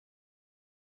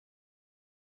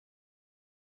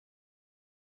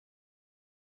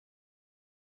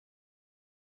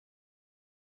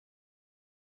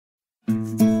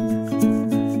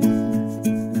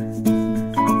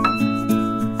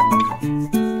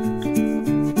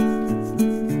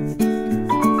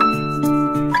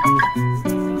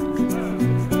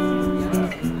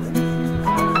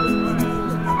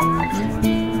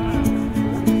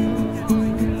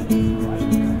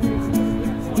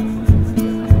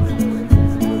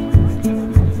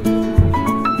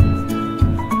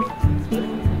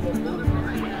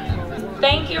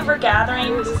Thank you for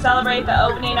gathering to celebrate the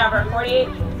opening of our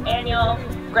 48th annual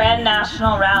Grand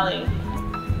National Rally.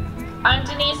 I'm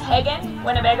Denise Hagan,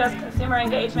 Winnebago's Consumer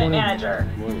Engagement Manager.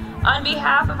 On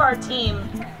behalf of our team,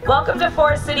 welcome to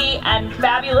Forest City and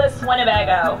fabulous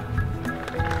Winnebago.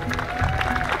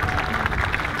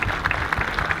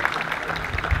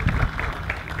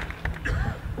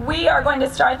 We are going to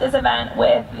start this event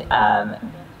with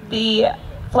the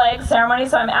flag ceremony,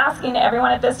 so I'm asking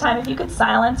everyone at this time if you could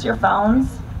silence your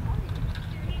phones.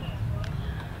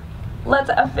 Let's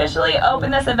officially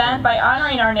open this event by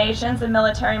honoring our nations and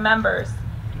military members.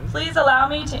 Please allow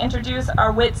me to introduce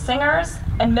our WIT singers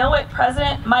and MilWIT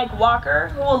President Mike Walker,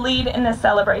 who will lead in this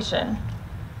celebration.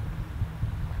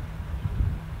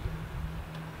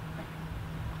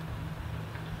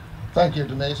 Thank you,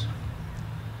 Denise.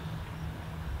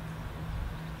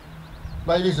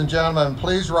 Ladies and gentlemen,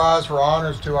 please rise for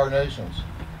honors to our nations.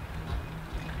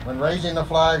 When raising the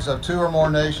flags of two or more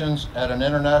nations at an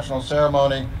international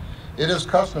ceremony, it is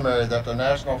customary that the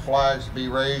national flags be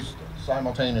raised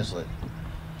simultaneously.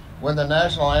 When the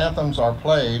national anthems are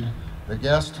played, the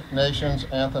guest nation's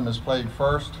anthem is played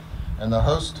first, and the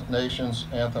host nation's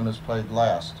anthem is played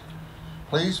last.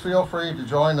 Please feel free to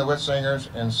join the WIT singers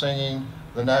in singing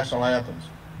the national anthems.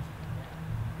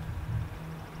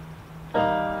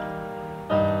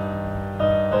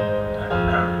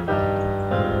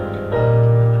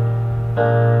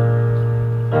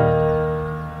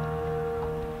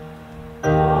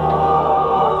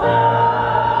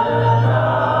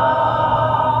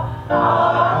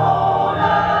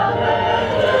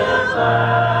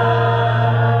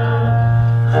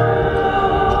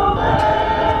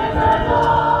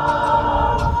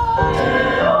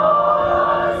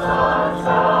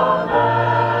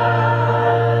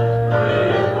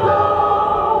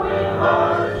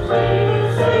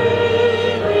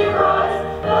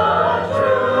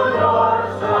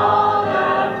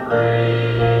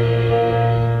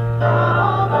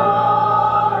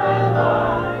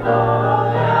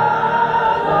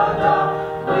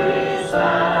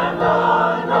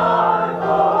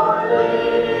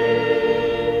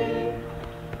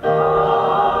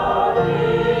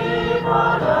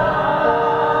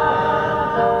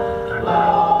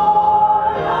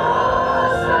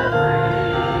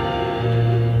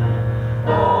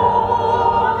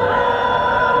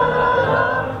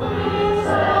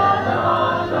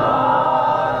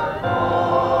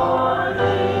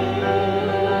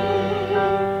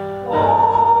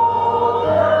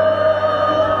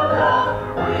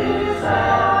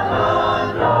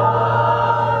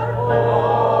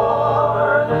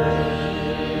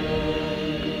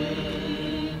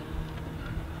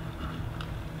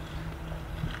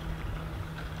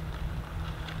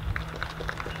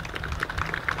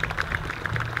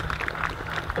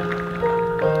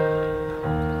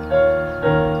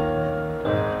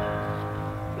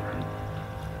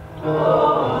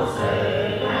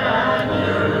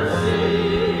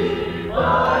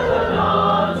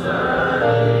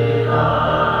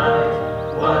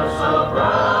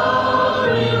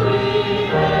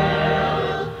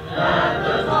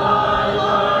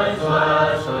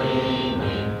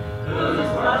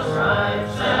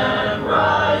 Stripes and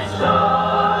bright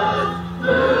stars,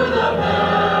 through the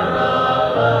perilous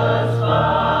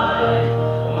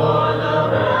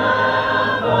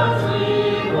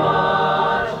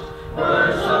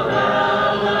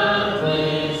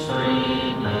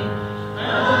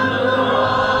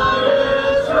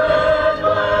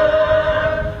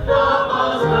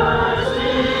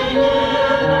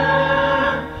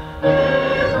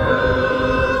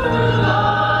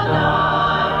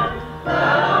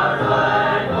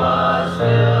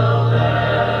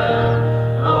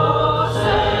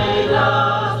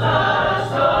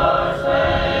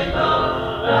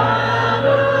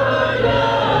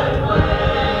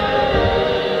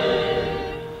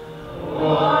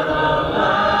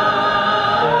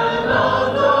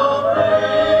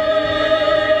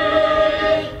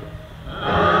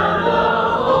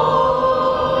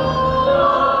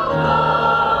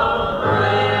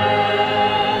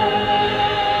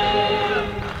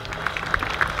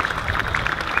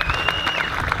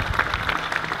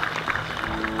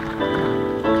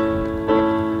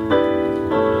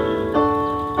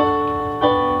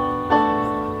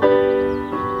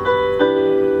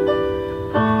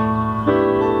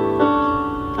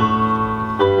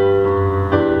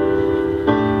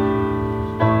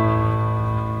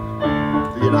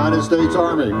States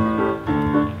Army.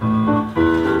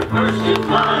 First you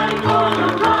fly for the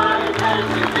ride, then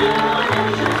you feel a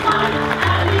nation's fine,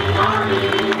 and the Army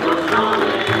goes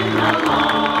rolling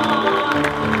along.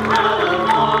 Proud of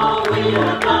all we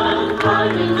have done,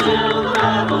 fighting till the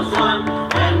rebels won,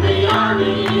 and the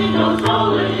Army goes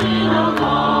rolling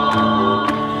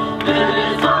along. Then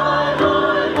it's high,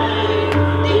 Lord, hey,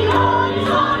 the Army's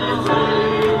on its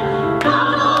way.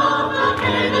 Down off the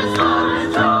cannon, start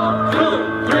and jump.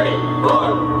 2, 3,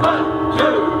 4, 1,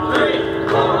 2, 3,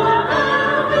 4.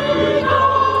 Wherever we go,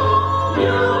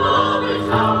 you'll always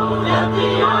know that the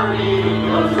Army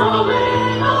goes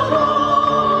rolling along.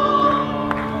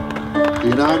 The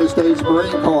United States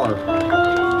Marine Corps.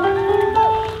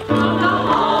 From the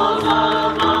halls of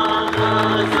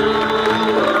Montezuma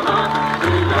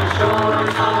to the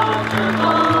shores of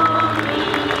Tripoli,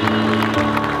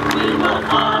 we will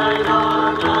fight our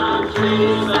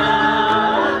country's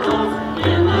battles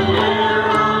in the air,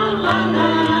 on land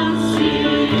and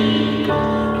sea.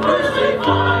 First we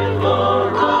fight for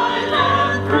right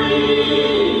and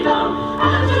freedom,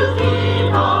 and to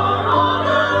keep our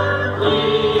honor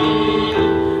clean.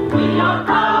 We are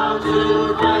proud to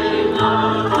claim the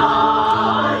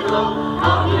title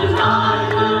of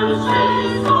United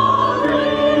States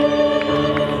Marines.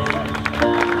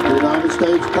 The United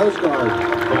States Coast Guard.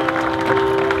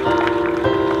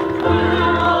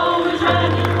 We're always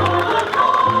ready for the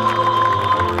call.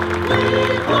 We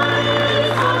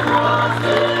place our trust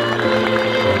in Thee.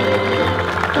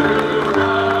 Through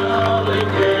rolling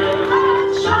hill and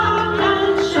shout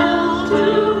and shell to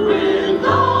win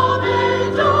the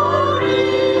victory.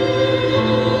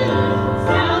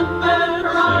 Semper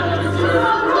Paratus to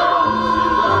the cross,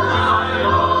 guide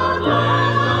our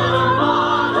land,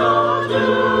 motto do.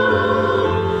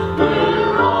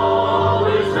 We're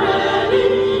always ready,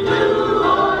 do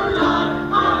or die.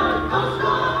 Our Coast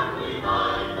Guard, we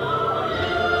fight for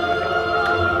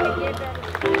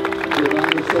The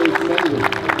United States Navy.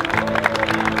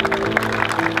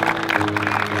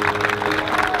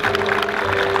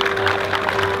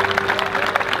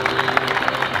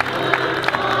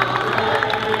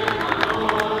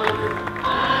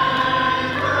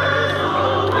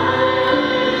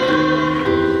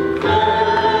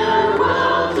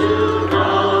 Farewell to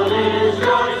college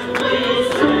joys, we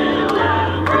sail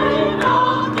and bring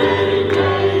on day,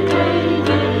 day, day,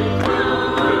 day.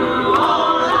 Through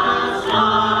our last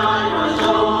night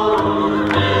ashore,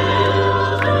 build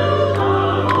to the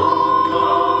home.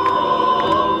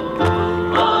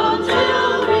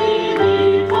 Until we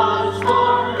meet once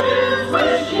more, here's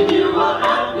wishing you a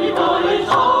happy voyage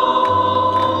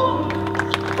home.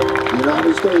 The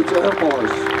United States Air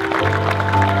Force.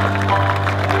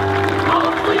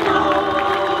 Off we go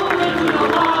into the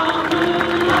wild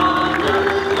blue yonder,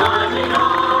 climbing on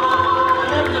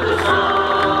into the sun.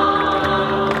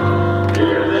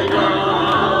 Here they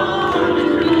come,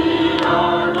 turning green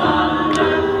our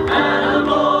thunder, and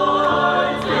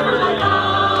boys, here they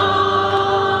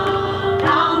come.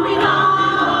 Down we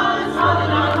rise,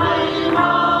 running our way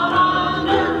from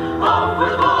under, off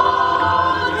with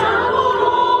one terrible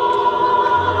roar.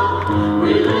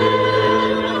 We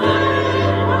live and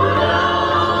live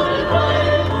without a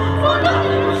claim, for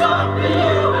nothing will stop the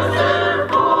U.S. Air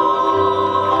Force.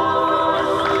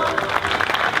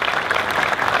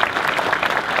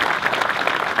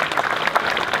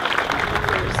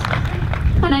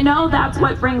 And I know that's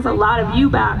what brings a lot of you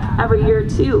back every year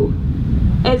too,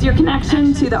 is your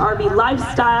connection to the RV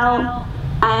lifestyle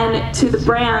and to the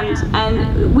brand.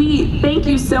 And we thank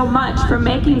you so much for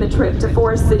making the trip to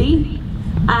Forest City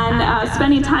and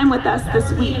spending time with us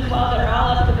this week. Well, they're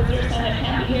all at the visitor center,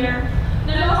 can't be here.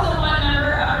 There's also one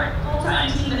member of our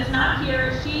full-time team that is not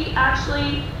here. She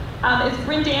actually is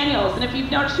Bryn Daniels, and if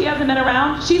you've noticed, she hasn't been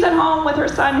around. She's at home with her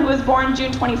son, who was born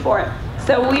June 24th.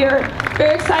 So we are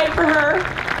very excited for her.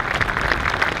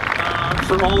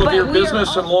 For all of your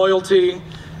business and loyalty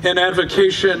and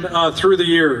advocation through the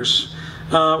years.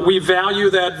 We value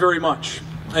that very much.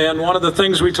 And one of the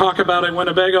things we talk about at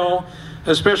Winnebago,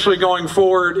 especially going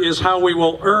forward, is how we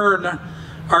will earn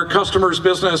our customers'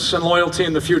 business and loyalty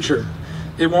in the future.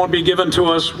 It won't be given to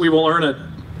us, we will earn it.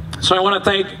 So I want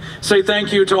to say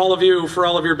thank you to all of you for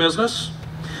all of your business.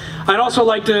 I'd also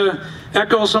like to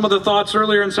echo some of the thoughts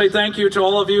earlier and say thank you to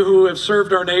all of you who have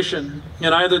served our nation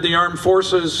in either the armed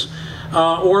forces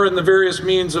or in the various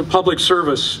means of public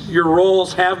service. Your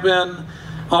roles have been,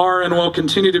 are, and will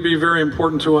continue to be very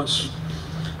important to us.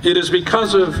 It is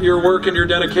because of your work and your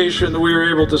dedication that we are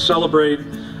able to celebrate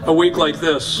a week like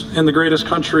this in the greatest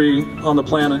country on the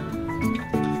planet.